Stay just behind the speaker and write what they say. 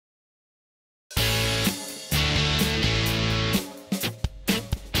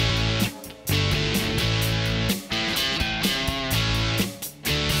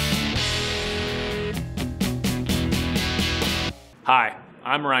Hi,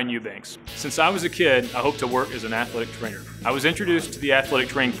 I'm Ryan Eubanks. Since I was a kid, I hoped to work as an athletic trainer. I was introduced to the athletic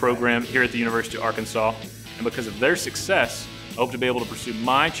training program here at the University of Arkansas, and because of their success, I hope to be able to pursue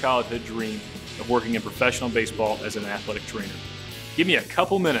my childhood dream of working in professional baseball as an athletic trainer. Give me a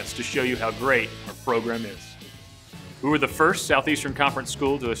couple minutes to show you how great our program is. We were the first Southeastern Conference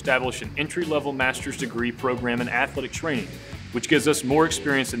school to establish an entry-level master's degree program in athletic training, which gives us more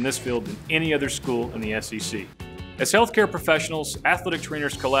experience in this field than any other school in the SEC. As healthcare professionals, athletic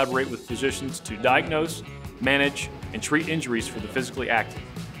trainers collaborate with physicians to diagnose, manage, and treat injuries for the physically active.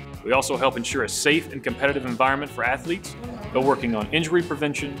 We also help ensure a safe and competitive environment for athletes by working on injury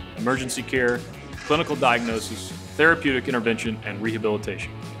prevention, emergency care, clinical diagnosis, therapeutic intervention, and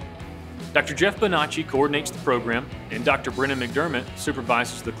rehabilitation. Dr. Jeff Bonacci coordinates the program, and Dr. Brennan McDermott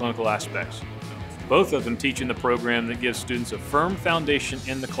supervises the clinical aspects. Both of them teach in the program that gives students a firm foundation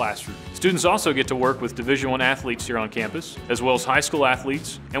in the classroom. Students also get to work with Division I athletes here on campus, as well as high school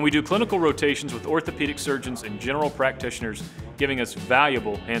athletes, and we do clinical rotations with orthopedic surgeons and general practitioners, giving us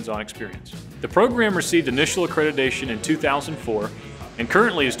valuable hands-on experience. The program received initial accreditation in 2004 and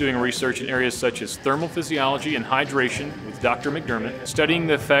currently is doing research in areas such as thermal physiology and hydration with Dr. McDermott, studying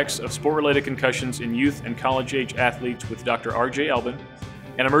the effects of sport-related concussions in youth and college-age athletes with Dr. R.J. Albin,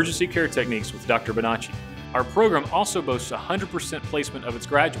 and emergency care techniques with Dr. Bonacci. Our program also boasts 100% placement of its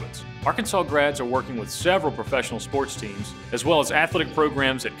graduates. Arkansas grads are working with several professional sports teams, as well as athletic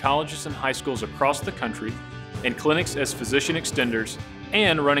programs at colleges and high schools across the country, and clinics as physician extenders,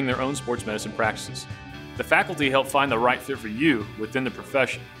 and running their own sports medicine practices. The faculty help find the right fit for you within the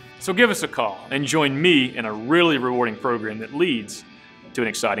profession. So give us a call and join me in a really rewarding program that leads to an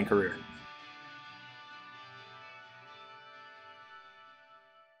exciting career.